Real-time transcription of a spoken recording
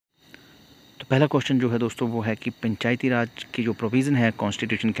पहला क्वेश्चन जो है दोस्तों वो है कि पंचायती राज की जो प्रोविज़न है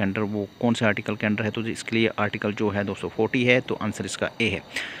कॉन्स्टिट्यूशन के अंडर वो कौन से आर्टिकल के अंडर है, तो इसके लिए आर्टिकल जो है दोस्तों 40 है, तो आंसर इसका ए है।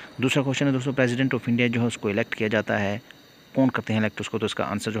 दूसरा क्वेश्चन है दोस्तों, प्रेसिडेंट ऑफ इंडिया जो है उसको इलेक्ट किया जाता है, कौन करते हैं इलेक्ट उसको, तो इसका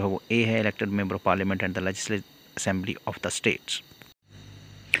आंसर जो है वो ए है, elected member of parliament and the legislative assembly of the states.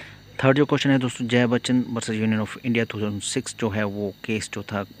 Third जो क्वेश्चन है दोस्तों, जय Bachchan versus union of India 2006 जो है वो केस जो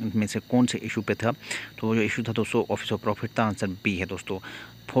था इनमें से कौन से इशू पे था, तो वो जो इशू था दोस्तों ऑफिस ऑफ प्रॉफिट था, आंसर बी है दोस्तों।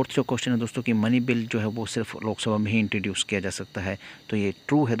 फोर्थ जो क्वेश्चन है दोस्तों कि मनी बिल जो है वो सिर्फ लोकसभा में ही इंट्रोड्यूस किया जा सकता है, तो ये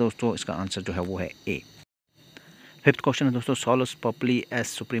ट्रू है दोस्तों, इसका आंसर जो है वो है ए। फिफ्थ क्वेश्चन है दोस्तों, सोलस पॉपुली एज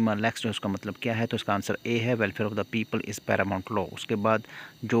सुप्रीमा लेक्स जो है उसका मतलब क्या है, तो इसका आंसर ए है, welfare of the people is Paramount law. उसके बाद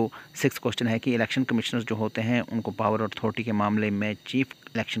जो सिक्स क्वेश्चन है कि इलेक्शन कमिश्नर जो होते हैं उनको पावर और अथॉरिटी के मामले में चीफ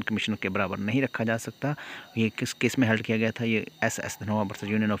इलेक्शन कमिश्नर के बराबर नहीं रखा जा सकता, ये किस केस में हेल्ड किया गया था, ये S Dhanoa versus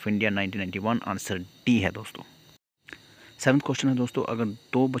union of India 1991, answer D है दोस्तों। सेवन्थ क्वेश्चन है दोस्तों, अगर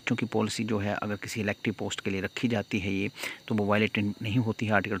दो बच्चों की पॉलिसी जो है अगर किसी इलेक्टिव पोस्ट के लिए रखी जाती है ये, तो वो वायलेट नहीं होती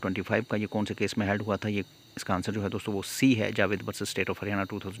है आर्टिकल 25 का, ये कौन से केस में हेल्ड हुआ था, ये इसका आंसर जो है दोस्तों वो सी है, Javed versus state of Haryana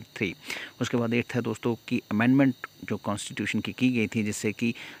 2003। उसके बाद एट्थ है दोस्तों कि अमेंडमेंट जो कॉन्स्टिट्यूशन की गई थी जिससे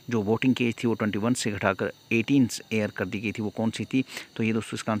कि जो वोटिंग की एज थी वो 21 से घटाकर 18 एयर कर दी गई थी, वो कौन सी थी, तो ये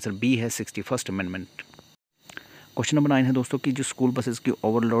दोस्तों इसका आंसर बी है, 61st अमेंडमेंट। क्वेश्चन नंबर 9 है दोस्तों कि जो स्कूल बसेस की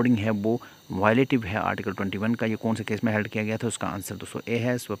ओवरलोडिंग है वो वायलेटिव है आर्टिकल 21 का, ये कौन से केस में हेल्ड किया गया था, उसका आंसर दोस्तों ए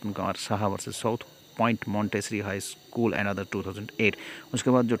है, स्वप्न Kumar Saha versus south point Montessori high school and other 2008। उसके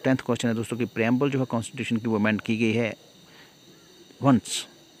बाद जो 10th क्वेश्चन है दोस्तों कि प्रेम्बल जो है कॉन्स्टिट्यूशन की वो अमेंड की गई है वंस,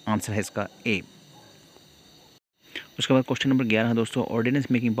 आंसर है इसका ए। उसके बाद क्वेश्चन नंबर 11 है दोस्तों, ऑर्डिनेंस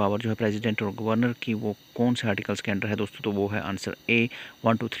मेकिंग पावर जो है प्रेसिडेंट और गवर्नर की वो कौन से आर्टिकल्स के अंडर है दोस्तों, तो वो है आंसर ए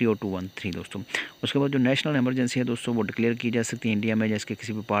 123 और 213 दोस्तों। उसके बाद जो नेशनल इमरजेंसी है दोस्तों वो डिक्लेयर की जा सकती है इंडिया में जैसे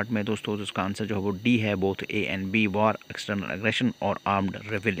किसी भी पार्ट में दोस्तों, तो उसका आंसर जो है वो डी है, both A and B, war, external aggression और आर्म्ड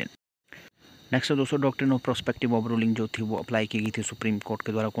रेविलियन। नेक्स्ट है दोस्तों, doctrine of prospective over ruling जो थी वो अप्लाई की गई थी सुप्रीम कोर्ट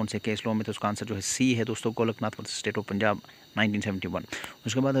के द्वारा कौन से केस लॉ में, तो उसका आंसर जो है सी है दोस्तों, Golaknath versus state of Punjab 1971।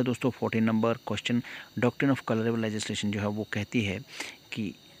 उसके बाद है दोस्तों 14 number question, doctrine of colourable legislation जो है वो कहती है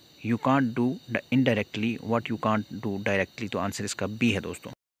कि you can't do indirectly what you can't do directly, तो आंसर इसका बी है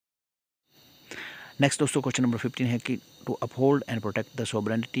दोस्तों। नेक्स्ट दोस्तों क्वेश्चन नंबर 15 है कि to uphold and protect the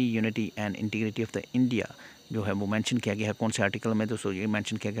sovereignty unity and integrity of the India जो है वो मेंशन किया गया है कौन से आर्टिकल में, दोस्तों ये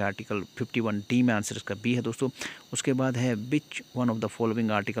मेंशन किया गया आर्टिकल 51D में, आंसर इसका बी है दोस्तों। उसके बाद है which one of the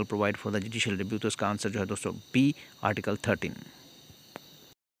following article provide for the judicial review, तो इसका आंसर जो है दोस्तों बी, आर्टिकल 13।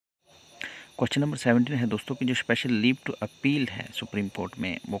 क्वेश्चन नंबर 17 है दोस्तों कि जो स्पेशल लीव टू अपील है सुप्रीम कोर्ट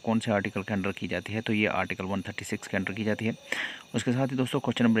में वो कौन से आर्टिकल के अंडर की जाती है, तो ये आर्टिकल 136 के अंडर की जाती है। उसके साथ ही दोस्तों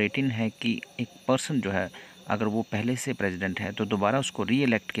क्वेश्चन नंबर 18 है कि एक पर्सन जो है अगर वो पहले से प्रेसिडेंट है तो दोबारा उसको री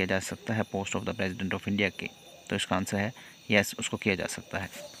इलेक्ट किया जा सकता है post of the president of India के, तो इसका आंसर है यस, उसको किया जा सकता है।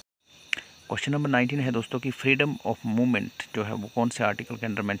 क्वेश्चन नंबर 19 है दोस्तों कि फ्रीडम ऑफ मूवमेंट जो है वो कौन से आर्टिकल के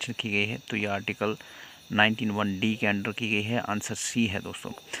अंडर मेंशन की गई है, तो ये आर्टिकल 19(1)D के अंडर की गई है, आंसर सी है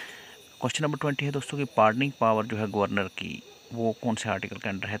दोस्तों। क्वेश्चन नंबर 20 है दोस्तों कि पार्डनिंग पावर जो है गवर्नर की वो कौन से आर्टिकल के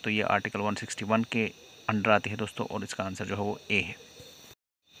अंडर है, तो ये आर्टिकल 161 के अंडर आती है दोस्तों, और इसका आंसर जो है वो ए है।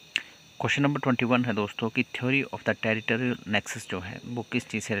 क्वेश्चन नंबर 21 है दोस्तों कि theory of the territorial nexus जो है वो किस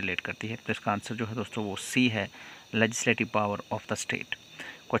चीज़ से रिलेट करती है, तो इसका आंसर जो है दोस्तों वो सी है, legislative power of the state.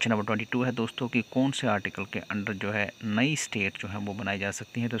 Question number 22 है दोस्तों कि कौन से आर्टिकल के अंडर जो है नई स्टेट जो है वो बनाई जा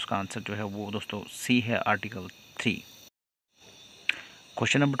सकती है, तो इसका आंसर जो है वो दोस्तों सी है, आर्टिकल 3।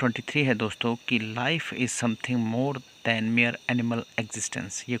 क्वेश्चन नंबर 23 है दोस्तों कि life is something more than mayor animal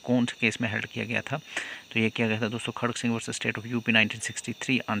existence, ये कौन से केस में हेल्ड किया गया था, तो ये किया गया था दोस्तों खड़ग Singh versus state of UP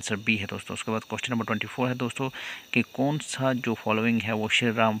 1963, answer B है दोस्तों। उसके बाद क्वेश्चन नंबर 24 है दोस्तों कि कौन सा जो फॉलोइंग है वो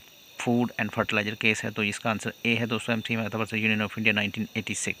Shri Ram food and fertiliser case है, तो इसका आंसर ए है दोस्तों, MC Mehta versus union of India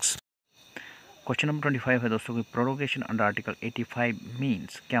 1986। Question number 25 है दोस्तों कि प्रोरोगेशन अंडर आर्टिकल 85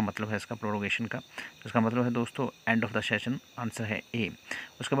 मीन्स, क्या मतलब है इसका प्रोरोगेशन का, तो इसका मतलब है दोस्तों end of the session, answer है ए।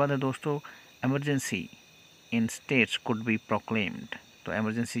 उसके बाद है दोस्तों emergency in states could be proclaimed, तो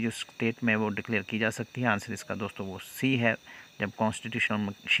इमरजेंसी जो स्टेट में वो डिक्लेयर की जा सकती है, आंसर इसका दोस्तों वो सी है, जब कॉन्स्टिट्यूशनल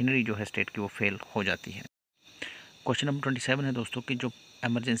मशीनरी जो है स्टेट की वो फेल हो जाती है। क्वेश्चन नंबर 27 है दोस्तों कि जो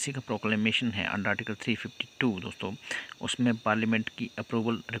इमरजेंसी का प्रोक्लेमेशन है अंडर आर्टिकल 352 दोस्तों, उसमें पार्लियामेंट की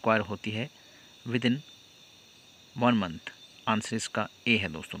अप्रूवल रिक्वायर होती है विद इन 1 मंथ, आंसर इसका ए है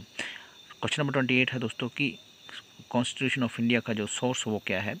दोस्तों। क्वेश्चन नंबर 28 है दोस्तों कि कॉन्स्टिट्यूशन ऑफ इंडिया का जो सोर्स वो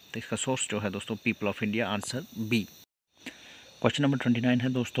क्या है, तो इसका सोर्स जो है दोस्तों people of India, answer B. Question number 29 है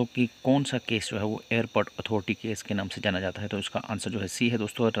दोस्तों कि कौन सा केस जो है वो एयरपोर्ट अथॉरिटी केस के नाम से जाना जाता है, तो इसका आंसर जो है सी है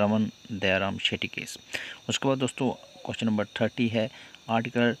दोस्तों, रमन दयाराम शेट्टी केस। उसके बाद दोस्तों क्वेश्चन नंबर 30 है,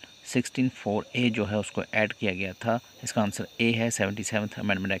 आर्टिकल 16(4)A जो है उसको ऐड किया गया था। इसका आंसर ए है, 77th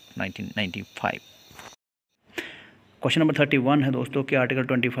amendment act 1995। Question number 31 है दोस्तों कि आर्टिकल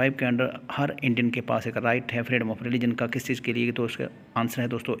 25 के अंडर हर इंडियन के पास एक राइट है फ्रीडम ऑफ रिलीजन का, किस चीज़ के लिए? तो उसका आंसर है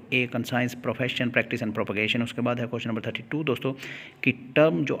दोस्तों ए, conscience, profession, practice and propagation. उसके बाद है क्वेश्चन नंबर 32 दोस्तों कि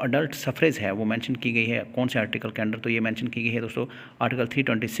टर्म जो अडल्ट सफरेज है वो मेंशन की गई है कौन से आर्टिकल के अंडर? तो ये मेंशन की गई है दोस्तों आर्टिकल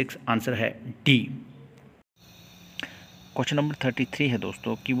 326, आंसर है डी। क्वेश्चन नंबर 33 है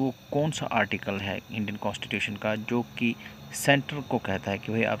दोस्तों कि वो कौन सा आर्टिकल है इंडियन कॉन्स्टिट्यूशन का जो कि सेंटर को कहता है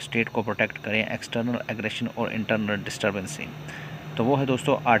कि भाई आप स्टेट को प्रोटेक्ट करें एक्सटर्नल एग्रेशन और इंटरनल डिस्टर्बेंस से। तो वो है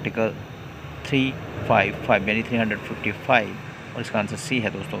दोस्तों आर्टिकल 355 यानी 355, और इसका आंसर सी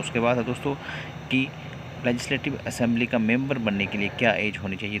है दोस्तों। उसके बाद है दोस्तों कि लेजिस्लेटिव असेंबली का मेंबर बनने के लिए क्या एज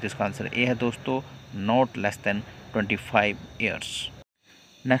होनी चाहिए? तो इसका आंसर ए है दोस्तों, not less than 25 years.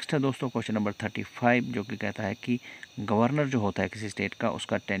 Next है दोस्तों क्वेश्चन नंबर 35 जो कि कहता है कि गवर्नर जो होता है किसी स्टेट का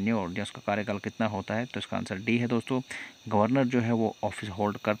उसका टेन्योर या उसका कार्यकाल कितना होता है? तो इसका आंसर डी है दोस्तों। गवर्नर जो है वो ऑफिस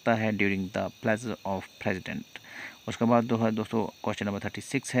होल्ड करता है during the pleasure of president. उसके बाद जो है दोस्तों क्वेश्चन नंबर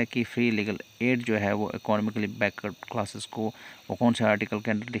 36 है कि फ्री लीगल एड जो है वो इकोनॉमिकली बैकवर्ड क्लासेस को वो कौन से आर्टिकल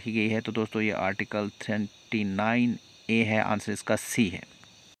के अंदर लिखी गई है? तो दोस्तों ये आर्टिकल 39A है, आंसर इसका सी है।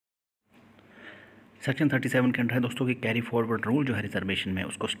 सेक्शन 37 के अंडर है दोस्तों कि कैरी फॉरवर्ड रूल जो है रिजर्वेशन में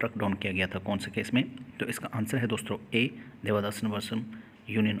उसको स्ट्रक डाउन किया गया था कौन से केस में? तो इसका आंसर है दोस्तों ए, देवदासन वर्सम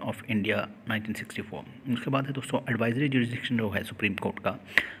यूनियन ऑफ इंडिया 1964। उसके बाद है दोस्तों एडवाइजरी जुरिस्डिक्शन जो है सुप्रीम कोर्ट का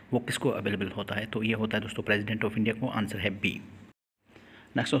वो किसको अवेलेबल होता है? तो ये होता है दोस्तों प्रेसिडेंट ऑफ इंडिया को, आंसर है बी।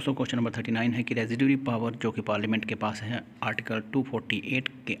 नेक्स्ट दोस्तों क्वेश्चन नंबर 39 है कि रेजिडुअरी पावर जो कि पार्लियामेंट के पास है आर्टिकल 248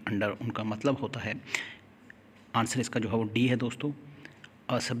 के अंडर उनका मतलब होता है, आंसर इसका जो है वो डी है दोस्तों।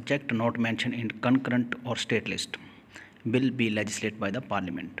 A subject not mentioned in concurrent or state list will be legislated by the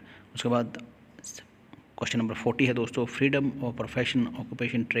parliament। उसके बाद क्वेश्चन नंबर 40 है दोस्तों freedom of profession,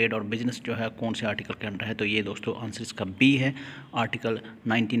 occupation, trade और बिजनेस जो है कौन से आर्टिकल के अंडर है? तो ये दोस्तों आंसर इसका बी है, आर्टिकल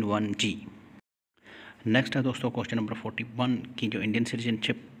 19(1)G। नेक्स्ट है दोस्तों क्वेश्चन नंबर 41 की जो इंडियन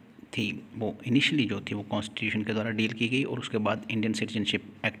सिटीजनशिप थी वो इनिशियली जो थी वो कॉन्स्टिट्यूशन के द्वारा डील की गई और उसके बाद इंडियन सिटीजनशिप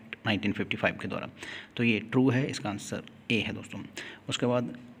एक्ट 1955 के द्वारा। तो ये ट्रू है, इसका आंसर ए है दोस्तों। उसके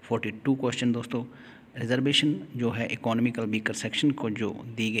बाद 42 क्वेश्चन दोस्तों रिजर्वेशन जो है इकोनॉमिकल वीकर सेक्शन को जो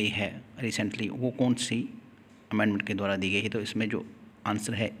दी गई है रिसेंटली वो कौन सी अमेंडमेंट के द्वारा दी गई है? तो इसमें जो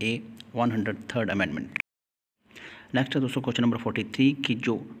आंसर है ए, 103rd अमेंडमेंट। नेक्स्ट है दोस्तों क्वेश्चन नंबर 43 की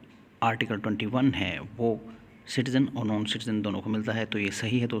जो आर्टिकल 21 है वो सिटीज़न और नॉन सिटीज़न दोनों को मिलता है, तो ये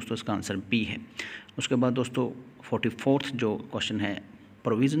सही है दोस्तों, इसका आंसर बी है। उसके बाद दोस्तों 44th जो क्वेश्चन है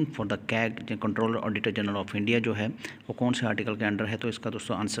provision for the CAG controller auditor general of India जो है वो कौन से आर्टिकल के अंडर है? तो इसका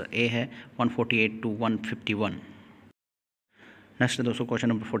दोस्तों आंसर ए है, 148 to 151। नेक्स्ट है दोस्तों क्वेश्चन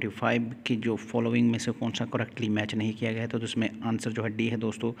नंबर 45 की जो फॉलोइंग में से कौन सा करेक्टली मैच नहीं किया गया है? तो इसमें आंसर जो है डी है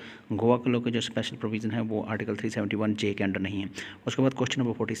दोस्तों। गोवा के लोग के जो स्पेशल प्रोविज़न है वो आर्टिकल 371(J) के अंडर नहीं है। उसके बाद क्वेश्चन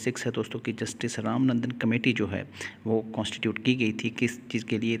नंबर 46 है दोस्तों कि जस्टिस रामनंदन कमेटी जो है वो कॉन्स्टिट्यूट की गई थी किस चीज़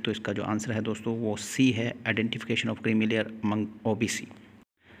के लिए? तो इसका जो आंसर है दोस्तों वो सी है, identification of creamy layer among OBC।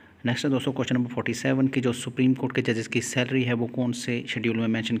 Next है दोस्तों क्वेश्चन नंबर 47 की जो सुप्रीम कोर्ट के जजेस की सैलरी है वो कौन से शेड्यूल में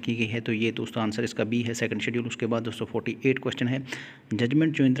मेंशन की गई है? तो ये दोस्तों आंसर इसका बी है, सेकंड शेड्यूल। उसके बाद दोस्तों 48 क्वेश्चन है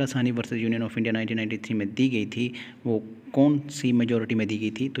जजमेंट जो Indira Sahni versus union of India 1993 में दी गई थी वो कौन सी मेजोरिटी में दी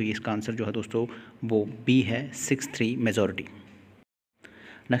गई थी? तो ये इसका आंसर जो है दोस्तों वो बी है, 6-3 मेजोरिटी।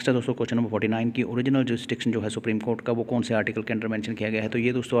 नेक्स्ट है दोस्तों क्वेश्चन नंबर 49 की ओरिजिनल जुरिस्डिक्शन जो है सुप्रीम कोर्ट का वो कौन से आर्टिकल के अंडर मेंशन किया गया है? तो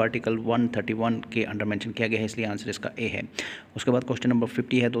ये दोस्तों आर्टिकल 131 के अंडर मेंशन किया गया है, इसलिए आंसर इसका ए है। उसके बाद क्वेश्चन नंबर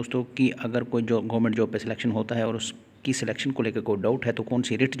 50 है दोस्तों कि अगर कोई जो गवर्नमेंट जॉब पे सिलेक्शन होता है और उसकी सिलेक्शन को लेकर कोई डाउट है तो कौन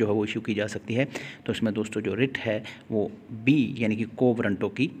सी रिट जो है वो इशू की जा सकती है? तो इसमें दोस्तों जो रिट है वो बी यानी कि को वारंटो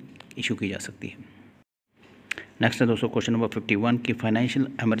की इशू की जा सकती है। नेक्स्ट है दोस्तों क्वेश्चन नंबर 51 की फाइनेंशियल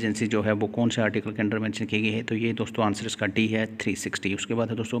इमरजेंसी जो है वो कौन से आर्टिकल के अंडर मेंशन की गई है? तो ये दोस्तों आंसर इसका डी है, 360। उसके बाद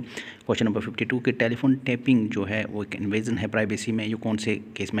है दोस्तों क्वेश्चन नंबर 52 की टेलीफोन टैपिंग जो है वो एक इन्वेजन है प्राइवेसी में, ये कौन से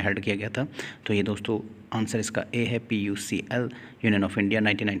केस में हेल्ड किया गया था? तो ये दोस्तों आंसर इसका ए है, PUCL union of India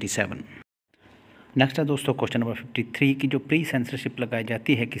 1997। Next है दोस्तों क्वेश्चन नंबर 53 की जो प्री सेंसरशिप लगाई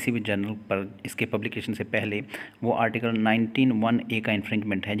जाती है किसी भी जर्नल पर इसके पब्लिकेशन से पहले वो आर्टिकल 19(1)A का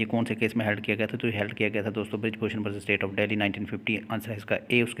इन्फ्रिंजमेंट है, ये कौन से केस में हेल्ड किया गया था? तो ये हेल्ड किया गया था दोस्तों Brijbhushan versus state of Delhi 1950, answer है इसका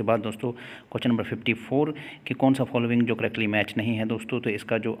ए। उसके बाद दोस्तों क्वेश्चन नंबर 54 कि कौन सा फॉलोइंग जो करेक्टली मैच नहीं है दोस्तों? तो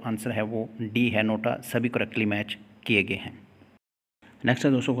इसका जो आंसर है वो डी है, नोटा सभी करेक्टली मैच किए गए हैं। नेक्स्ट है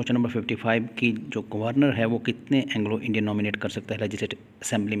दोस्तों क्वेश्चन नंबर 55 की जो गवर्नर है वो कितने एंग्लो इंडियन नॉमिनेट कर सकता है लेजिस्लेटिव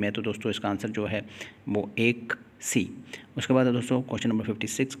असेंबली में? तो दोस्तों इसका आंसर जो है वो 1C। उसके बाद है दोस्तों क्वेश्चन नंबर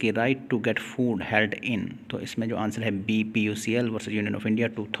 56 की right to get food held in, तो इसमें जो आंसर है B, PUCL versus union of India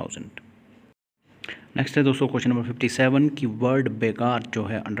 2000। Next है दोस्तों क्वेश्चन नंबर 57 की वर्ड बेकार जो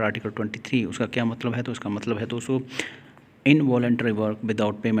है अंडर आर्टिकल 23 उसका क्या मतलब है। तो इसका मतलब है दोस्तों इनवॉलंटरी वर्क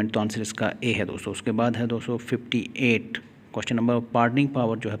विदाउट पेमेंट। तो आंसर इसका ए है दोस्तों। उसके बाद है दोस्तों 58 क्वेश्चन नंबर पार्डनिंग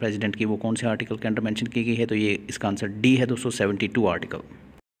पावर जो है प्रेसिडेंट की वो कौन से आर्टिकल के अंडर मेंशन की गई है। तो ये इसका आंसर डी है दोस्तों 72 आर्टिकल।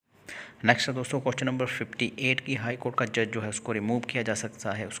 नेक्स्ट है दोस्तों क्वेश्चन नंबर 58 की हाई कोर्ट का जज जो है उसको रिमूव किया जा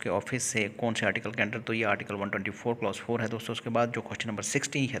सकता है उसके ऑफिस से कौन से आर्टिकल के अंडर। तो ये आर्टिकल 124 क्लॉज 4 है दोस्तों। उसके बाद जो क्वेश्चन नंबर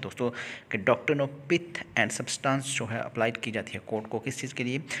 60 है दोस्तों कि doctrine of pith and substance जो है अप्लाइड की जाती है कोर्ट को किस चीज़ के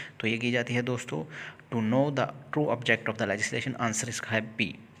लिए। तो ये की जाती है दोस्तों to know the true object of the legislation. Answer इसका है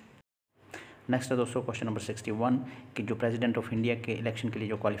बी। नेक्स्ट है दोस्तों क्वेश्चन नंबर 61 कि जो प्रेसिडेंट ऑफ इंडिया के इलेक्शन के लिए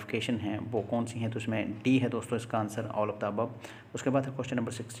जो क्वालिफिकेशन हैं वो कौन सी हैं। तो इसमें डी है दोस्तों इसका answer all of the above. उसके बाद है क्वेश्चन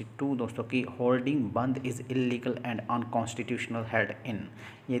नंबर 62 दोस्तों की होल्डिंग बंद is illegal and unconstitutional held in.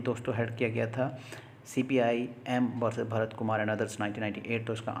 ये दोस्तों हेल्ड किया गया था CPIM versus Bharat Kumar and others 1998।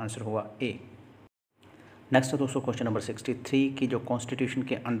 तो इसका आंसर हुआ ए। नेक्स्ट है दोस्तों क्वेश्चन नंबर 63 की जो कॉन्स्टिट्यूशन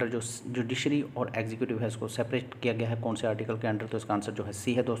के अंडर जो जुडिशरी और एग्जीक्यूटिव है उसको सेपरेट किया गया है कौन से आर्टिकल के अंडर। तो इसका आंसर जो है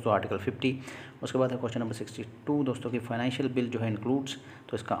सी है दोस्तों आर्टिकल 50। उसके बाद है क्वेश्चन नंबर 62 दोस्तों की फाइनेंशियल बिल जो है इंक्लूड्स।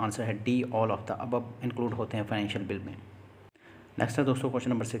 तो इसका आंसर है D all of the above include होते हैं फाइनेंशियल बिल में। नेक्स्ट है दोस्तों क्वेश्चन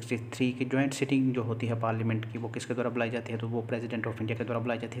नंबर 63 की जॉइंट सिटिंग जो होती है पार्लियामेंट की वो किसके द्वारा बुलाई जाती है। तो वो प्रेसिडेंट ऑफ इंडिया के द्वारा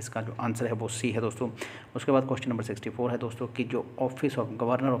बुलाई जाती है। इसका जो आंसर है वो सी है दोस्तों। उसके बाद क्वेश्चन नंबर 64 है दोस्तों कि जो office of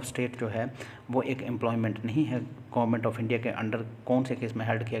governor of state जो है वो एक एम्प्लॉयमेंट नहीं है गवर्नमेंट ऑफ इंडिया के अंडर कौन से केस में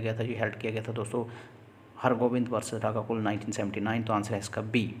हेल्ड किया गया था। ये हेल्ड किया गया था दोस्तों हरगोविंद वर्सेस रागाकुल 1979। तो आंसर है इसका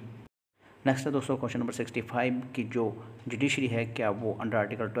बी। नेक्स्ट है दोस्तों क्वेश्चन नंबर 65 की जो जुडिशरी है क्या वो अंडर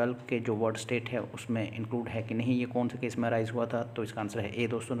आर्टिकल 12 के जो वर्ड स्टेट है उसमें इंक्लूड है कि नहीं। ये कौन से केस में राइज हुआ था। तो इसका आंसर है ए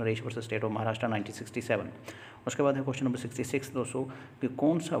दोस्तों Naresh versus state of Maharashtra 1967। उसके बाद है क्वेश्चन नंबर 66 दोस्तों कि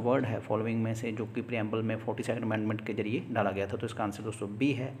कौन सा वर्ड है फॉलोइंग में से जो कि प्रीएम्बल में 42nd अमेंडमेंट के जरिए डाला गया था। तो इसका आंसर दोस्तों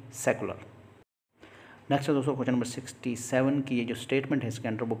बी है सेकुलर। नेक्स्ट है दोस्तों क्वेश्चन नंबर 67 की ये जो स्टेटमेंट है इसके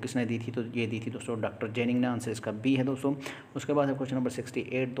अंडर वो किसने दी थी। तो ये दी थी दोस्तों डॉक्टर जेनिंग ने। आंसर इसका बी है दोस्तों। उसके बाद है क्वेश्चन नंबर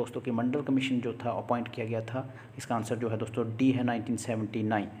 68 दोस्तों की मंडल कमीशन जो था अपॉइंट किया गया था। इसका आंसर जो है दोस्तों डी है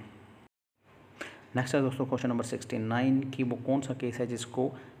 1979। नेक्स्ट है दोस्तों क्वेश्चन नंबर 69 की वो कौन सा केस है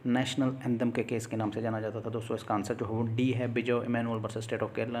जिसको नेशनल एंथम के केस के नाम से जाना जाता था। दोस्तों इसका आंसर जो है वो डी है बिजो Emmanuel versus state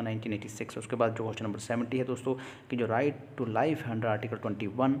of Kerala 1986। उसके बाद जो क्वेश्चन नंबर 70 है दोस्तों कि जो राइट टू लाइफ है अंडर आर्टिकल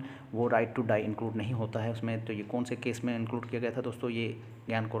 21 वो राइट टू डाई इंक्लूड नहीं होता है उसमें। तो ये कौन से केस में इंक्लूड किया गया था दोस्तों। ये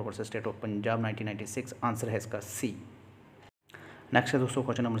ज्ञान Kaur versus state of Punjab 1996। Answer है इसका सी। नेक्स्ट है दोस्तों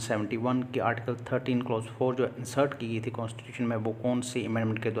क्वेश्चन नंबर 71 की आर्टिकल 13 क्लॉज 4 जो इंसर्ट की गई थी कॉन्स्टिट्यूशन में वो कौन सी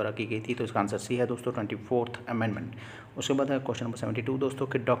अमेंडमेंट के द्वारा की गई थी। तो इसका आंसर सी है दोस्तों 24th अमेंडमेंट। उसके बाद है क्वेश्चन नंबर 72 दोस्तों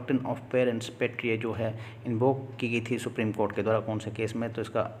कि डॉक्ट्रिन ऑफ पेरेंट्स पेट्रिया जो है इन्वोक की गई थी सुप्रीम कोर्ट के द्वारा कौन से केस में। तो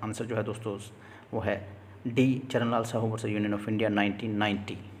इसका आंसर जो है दोस्तों वो है D चरणलाल Sahu versus union of India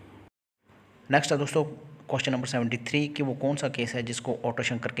 1990। Next है दोस्तों क्वेश्चन नंबर 73 कि वो कौन सा केस है जिसको ऑटो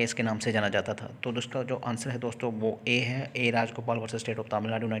शंकर केस के नाम से जाना जाता था। तो उसका जो आंसर है दोस्तों वो ए है ए Rajagopal versus state of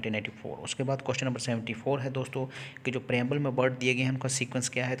Tamil Nadu 1984। उसके बाद क्वेश्चन नंबर 74 है दोस्तों कि जो प्रेम्बल में वर्ड दिए गए हैं उनका सीक्वेंस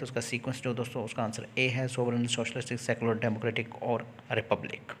क्या है। तो उसका सीक्वेंस जो दोस्तों उसका आंसर ए है सोवरेन सोशलिस्टिक सेकुलर डेमोक्रेटिक और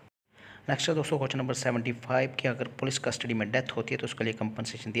रिपब्लिक। नेक्स्ट है दोस्तों क्वेश्चन नंबर 75 कि अगर पुलिस कस्टडी में डेथ होती है तो उसके लिए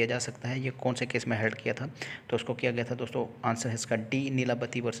कंपनसेशन दिया जा सकता है। ये कौन से केस में हेल्ड किया था। तो उसको किया गया था दोस्तों आंसर है इसका D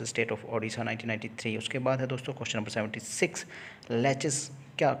Nilavati versus state of Odisha 1993। उसके बाद है दोस्तों क्वेश्चन नंबर 76 लैचेस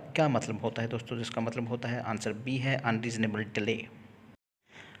क्या क्या मतलब होता है दोस्तों। जिसका मतलब होता है आंसर बी है अनरीजनेबल डिले।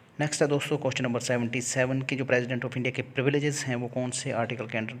 नेक्स्ट है दोस्तों क्वेश्चन नंबर 77 की जो प्रेसिडेंट ऑफ इंडिया के प्रिविलेजेस हैं वो कौन से आर्टिकल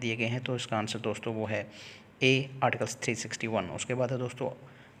के अंडर दिए गए हैं। तो इसका आंसर दोस्तों वो है ए आर्टिकल 361। उसके बाद है दोस्तों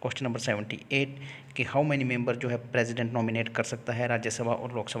क्वेश्चन नंबर 78 कि हाउ मैनी मेंबर जो है प्रेसिडेंट नॉमिनेट कर सकता है राज्यसभा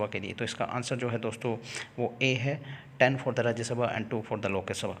और लोकसभा के लिए। तो इसका आंसर जो है दोस्तों वो ए है 10 for the Rajya Sabha and 2 for the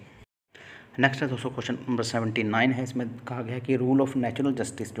Lok Sabha. Next है दोस्तों क्वेश्चन नंबर 79 है। इसमें कहा गया है कि रूल ऑफ नेचुरल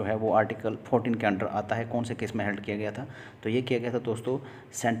जस्टिस जो है वो आर्टिकल 14 के अंडर आता है कौन से केस में हेल्ड किया गया था। तो ये किया गया था दोस्तों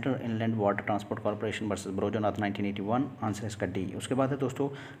central inland water transport corporation versus ब्रोजोनाथ 1981। Answer इसका डी। उसके बाद है दोस्तों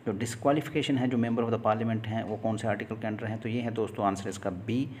जो डिस्क्वालिफिकेशन है जो मेंबर ऑफ द पार्लियामेंट हैं वो कौन से आर्टिकल के अंडर हैं। तो ये है दोस्तों आंसर इसका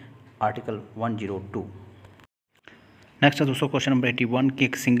बी आर्टिकल 102। नेक्स्ट है दोस्तों क्वेश्चन नंबर 81 कि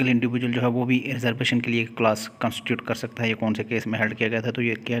एक सिंगल इंडिविजुअल जो है वो भी रिजर्वेशन के लिए क्लास कंस्टिट्यूट कर सकता है। ये कौन से केस में हेल्ड किया गया था। तो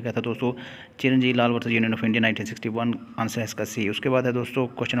ये किया गया था दोस्तों चिरंजीवी लाल versus union of India 1961। Answer है इसका सी। उसके बाद है दोस्तों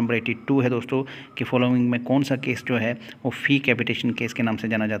क्वेश्चन नंबर 82 है दोस्तों कि फॉलोइंग में कौन सा केस जो है वो फी कैपिटेशन केस के नाम से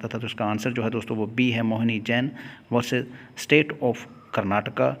जाना जाता था। तो उसका आंसर जो है दोस्तों वो बी है Mohini Jain versus state of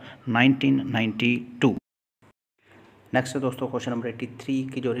Karnataka 1992। Next है दोस्तों क्वेश्चन नंबर 83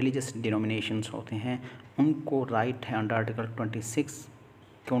 की जो रिलीजियस डिनोमिनेशंस होते हैं उनको राइट है अंडर आर्टिकल 26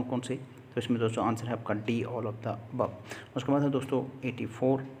 कौन कौन से। तो इसमें दोस्तों आंसर है आपका D, all of the above. उसके बाद है दोस्तों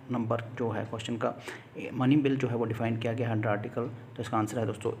 84 नंबर जो है क्वेश्चन का, मनी बिल जो है वो डिफाइन किया गया है अंडर आर्टिकल, तो इसका आंसर है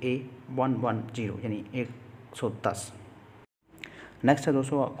दोस्तों ए 110 यानी 110। नेक्स्ट है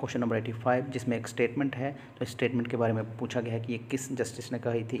दोस्तों क्वेश्चन नंबर 85 जिसमें एक स्टेटमेंट है, तो इस स्टेटमेंट के बारे में पूछा गया है कि ये किस जस्टिस ने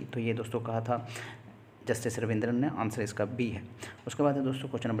कही थी, तो ये दोस्तों कहा था जस्टिस रविंद्रन ने, आंसर इसका बी है। उसके बाद है दोस्तों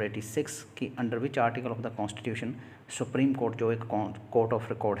क्वेश्चन नंबर 86 कि under which article of the constitution supreme court जो एक कोर्ट ऑफ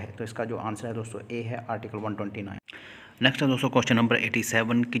रिकॉर्ड है, तो इसका जो आंसर है दोस्तों ए है, आर्टिकल 129। नेक्स्ट है दोस्तों क्वेश्चन नंबर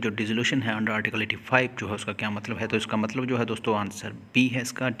 87 की जो डिसोल्यूशन है अंडर आर्टिकल 85 जो है उसका क्या मतलब है, तो इसका मतलब जो है दोस्तों आंसर बी है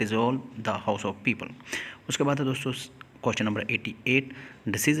इसका, dissolve the house of people. उसके बाद है दोस्तों क्वेश्चन नंबर 88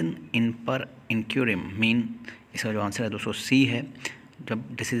 डिसीजन इन पर इंक्यूरिम मीन, इसका जो आंसर है दोस्तों सी है, जब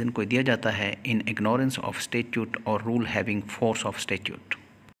डिसीजन कोई दिया जाता है इन इग्नोरेंस ऑफ स्टेट्यूट और rule having force of statute.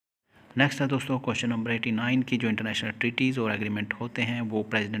 Next है दोस्तों क्वेश्चन नंबर 89 की जो इंटरनेशनल ट्रीटीज़ और एग्रीमेंट होते हैं वो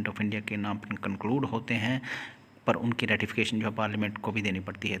प्रेसिडेंट ऑफ इंडिया के नाम पर कंक्लूड होते हैं, पर उनकी रेटिफिकेशन जो है पार्लियामेंट को भी देनी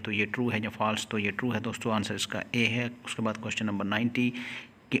पड़ती है, तो ये ट्रू है या फॉल्स, तो ये ट्रू है दोस्तों, आंसर इसका ए है। उसके बाद क्वेश्चन नंबर 90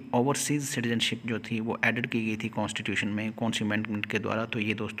 कि ओवरसीज़ सिटीजनशिप जो थी वो ऐडेड की गई थी कॉन्स्टिट्यूशन में कौन सी अमेंडमेंट के द्वारा, तो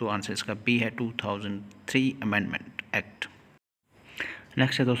ये दोस्तों आंसर इसका बी है, 2003 अमेंडमेंट एक्ट।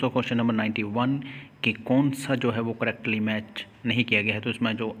 नेक्स्ट है दोस्तों क्वेश्चन नंबर 91 कि कौन सा जो है वो करेक्टली मैच नहीं किया गया है, तो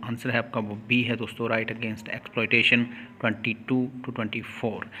इसमें जो आंसर है आपका वो बी है दोस्तों, राइट अगेंस्ट एक्सप्लॉयटेशन 22 to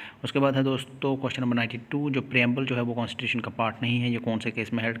 24। उसके बाद है दोस्तों क्वेश्चन नंबर 92 जो प्रेम्बल जो है वो कॉन्स्टिट्यूशन का पार्ट नहीं है, ये कौन से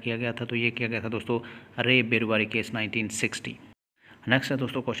केस में हेड किया गया था, तो ये किया गया था दोस्तों रे बेरुवारी केस 1960। नेक्स्ट है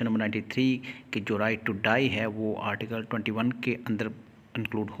दोस्तों क्वेश्चन नंबर 93 कि जो राइट टू डाई है वो आर्टिकल 21 के अंदर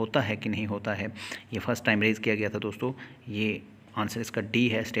इंक्लूड होता है कि नहीं होता है, ये फर्स्ट टाइम रेज किया गया था दोस्तों, ये आंसर इसका डी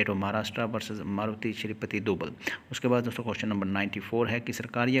है, state of Maharashtra versus Maruti Shripati Dubal. उसके बाद दोस्तों क्वेश्चन नंबर 94 है कि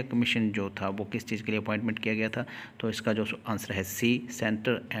सरकारिया कमीशन जो था वो किस चीज़ के लिए अपॉइंटमेंट किया गया था, तो इसका जो आंसर है सी,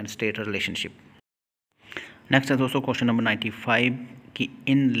 centre and state relationship. Next है दोस्तों क्वेश्चन नंबर 95 कि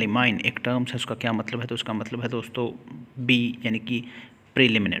इन लिमाइन एक टर्म्स है, उसका क्या मतलब है, तो उसका मतलब है दोस्तों बी यानी कि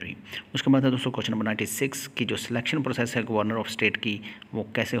प्रीलिमिनरी। उसके बाद है दोस्तों क्वेश्चन नंबर 96 की जो सिलेक्शन प्रोसेस है गवर्नर ऑफ स्टेट की वो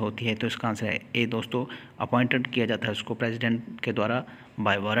कैसे होती है, तो इसका आंसर है ए दोस्तों, अपॉइंटेड किया जाता है उसको प्रेसिडेंट के द्वारा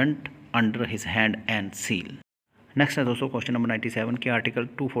bye warrant under his hand and seal. Next है दोस्तों क्वेश्चन नंबर 97 के आर्टिकल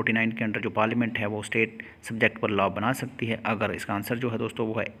 249 के अंडर जो पार्लियामेंट है वो स्टेट सब्जेक्ट पर लॉ बना सकती है, अगर इसका आंसर जो है दोस्तों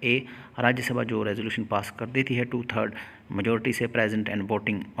वो है ए, राज्यसभा जो रेजोल्यूशन पास कर देती है 2/3 मेजोरिटी से present and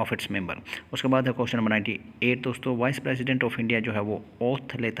voting of its member. उसके बाद है क्वेश्चन नंबर 98 दोस्तों, वाइस प्रेसिडेंट ऑफ इंडिया जो है वो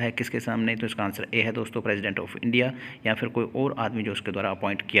ओथ लेता है किसके सामने, तो इसका आंसर ए है दोस्तों, प्रेसिडेंट ऑफ इंडिया या फिर कोई और आदमी जो उसके द्वारा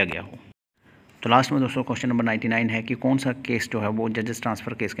अपॉइंट किया गया हो। तो लास्ट में दोस्तों क्वेश्चन नंबर 99 है कि कौन सा केस जो है वो जजेस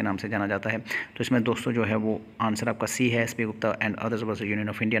ट्रांसफ़र केस के नाम से जाना जाता है, तो इसमें दोस्तों जो है वो आंसर आपका सी है, S P Gupta and others versus union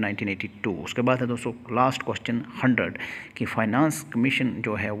of India 1982। उसके बाद है दोस्तों लास्ट क्वेश्चन 100 कि फाइनेंस कमीशन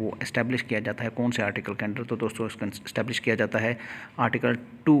जो है वो इस्टेब्लिश किया जाता है कौन से आर्टिकल के अंडर, तो दोस्तों इसका इस्टेब्लिश किया जाता है आर्टिकल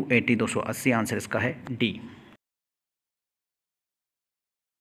 280 280, आंसर इसका है डी।